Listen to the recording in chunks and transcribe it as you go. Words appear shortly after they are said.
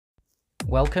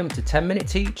Welcome to 10-Minute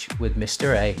Teach with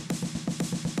Mr. A.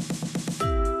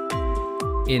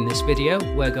 In this video,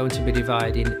 we're going to be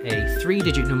dividing a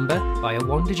 3-digit number by a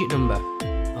 1-digit number.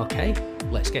 Okay,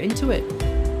 let's get into it.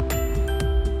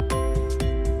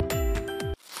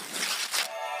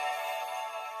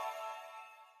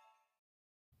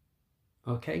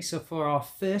 Okay, so for our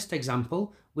first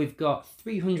example, we've got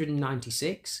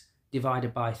 396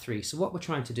 divided by 3. So what we're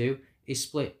trying to do is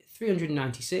split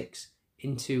 396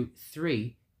 into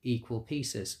 3 equal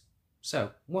pieces.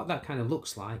 So what that kind of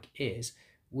looks like is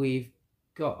we've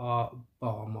got our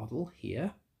bar model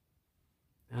here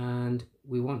and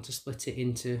we want to split it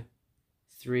into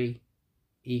 3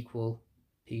 equal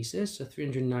pieces, so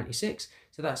 396.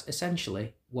 So that's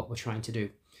essentially what we're trying to do.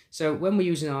 So when we're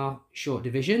using our short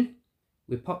division,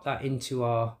 we pop that into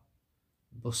our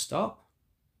bus stop.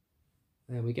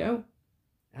 There we go.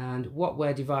 And what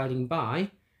we're dividing by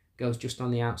goes just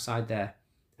on the outside there.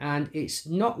 And it's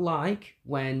not like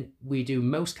when we do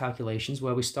most calculations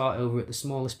where we start over at the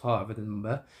smallest part of the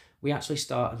number. We actually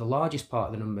start at the largest part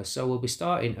of the number. So we'll be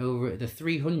starting over at the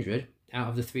 300 out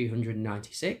of the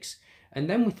 396. And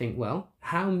then we think, well,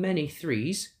 how many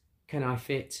 3s can I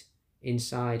fit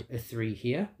inside a 3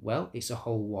 here? Well, it's a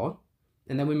whole 1.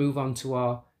 And then we move on to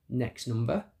our next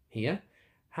number here.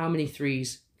 How many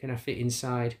 3s can I fit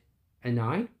inside a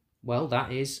 9? Well,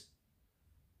 that is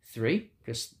 3,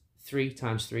 because 3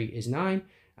 times 3 is 9.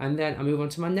 And then I move on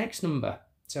to my next number.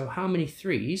 So how many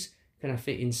 3s can I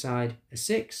fit inside a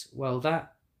 6? Well,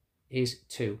 that is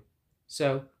 2.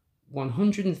 So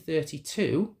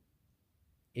 132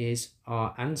 is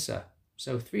our answer.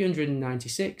 So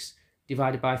 396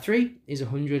 divided by 3 is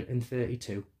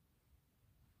 132.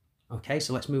 Okay,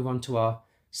 so let's move on to our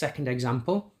second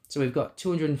example. So we've got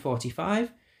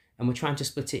 245 and we're trying to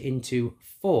split it into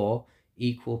 4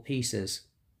 equal pieces.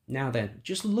 Now then,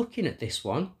 just looking at this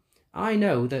one, I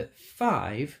know that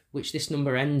 5, which this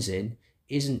number ends in,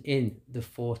 isn't in the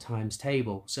 4 times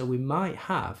table. So we might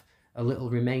have a little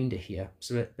remainder here.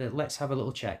 So let's have a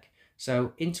little check.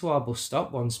 So into our bus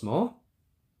stop once more.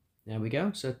 There we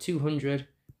go. So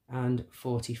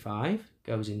 245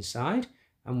 goes inside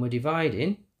and we're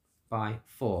dividing by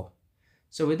 4.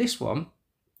 So with this one,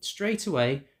 straight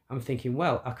away, I'm thinking,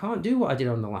 well, I can't do what I did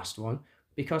on the last one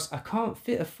because I can't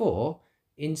fit a 4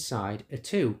 inside a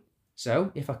 2.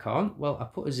 So if I can't, well, I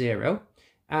put a 0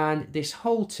 and this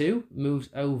whole 2 moves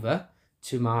over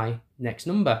to my next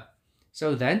number.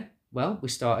 So then, well, we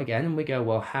start again and we go,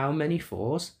 well, how many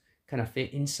 4s can I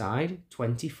fit inside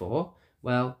 24?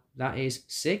 Well, that is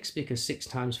 6 because 6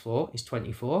 times 4 is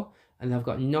 24 and I've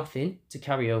got nothing to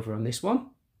carry over on this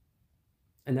one.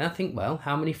 And then I think, well,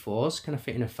 how many 4s can I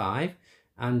fit in a 5?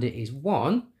 And it is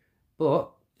 1,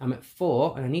 but I'm at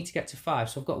 4 and I need to get to 5,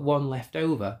 so I've got 1 left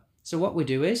over. So what we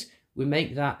do is we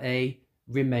make that a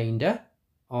remainder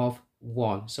of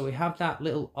 1. So we have that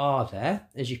little R there,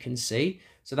 as you can see.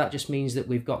 So that just means that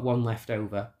we've got 1 left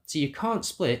over. So you can't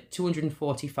split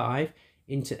 245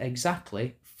 into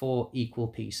exactly 4 equal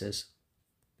pieces.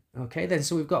 Okay, then,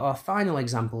 so we've got our final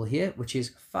example here, which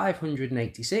is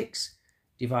 586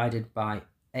 divided by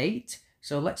 8.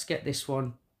 So let's get this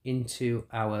one into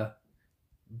our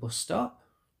bus stop.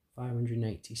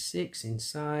 586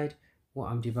 inside what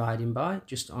I'm dividing by,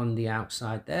 just on the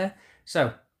outside there.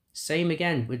 So same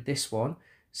again with this one.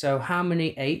 So how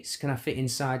many 8s can I fit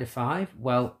inside a 5?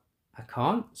 Well, I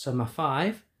can't, so my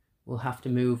 5 will have to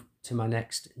move to my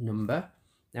next number.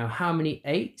 Now, how many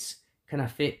 8s can I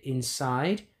fit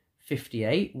inside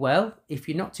 58? Well, if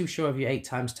you're not too sure of your 8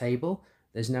 times table,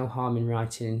 there's no harm in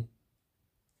writing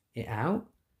it out.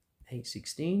 8,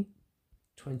 16,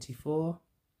 24,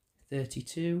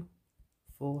 32,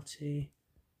 40,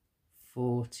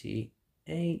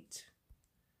 48,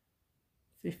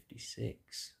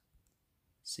 56,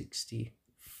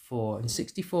 64. And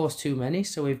 64 is too many,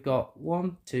 so we've got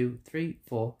 1, 2, 3,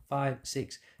 4, 5,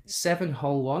 6, 7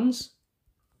 whole ones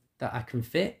that I can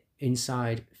fit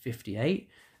inside 58.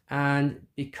 And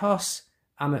because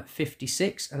I'm at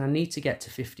 56 and I need to get to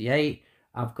 58,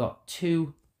 I've got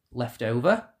 2 left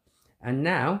over. And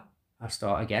now I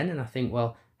start again and I think,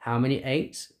 well, how many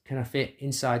 8s can I fit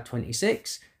inside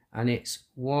 26? And it's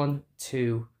 1,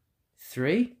 2,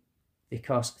 3,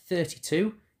 because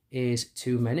 32 is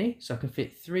too many. So I can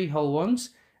fit 3 whole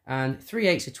ones, and 3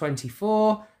 8s are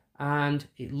 24. And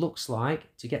it looks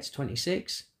like to get to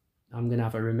 26, I'm going to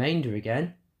have a remainder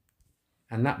again.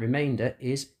 And that remainder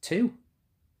is 2.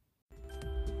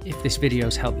 If this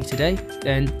video's helped you today,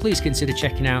 then please consider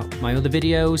checking out my other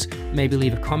videos, maybe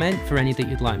leave a comment for any that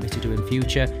you'd like me to do in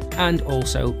future, and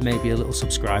also maybe a little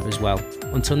subscribe as well.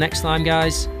 Until next time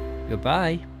guys,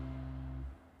 goodbye.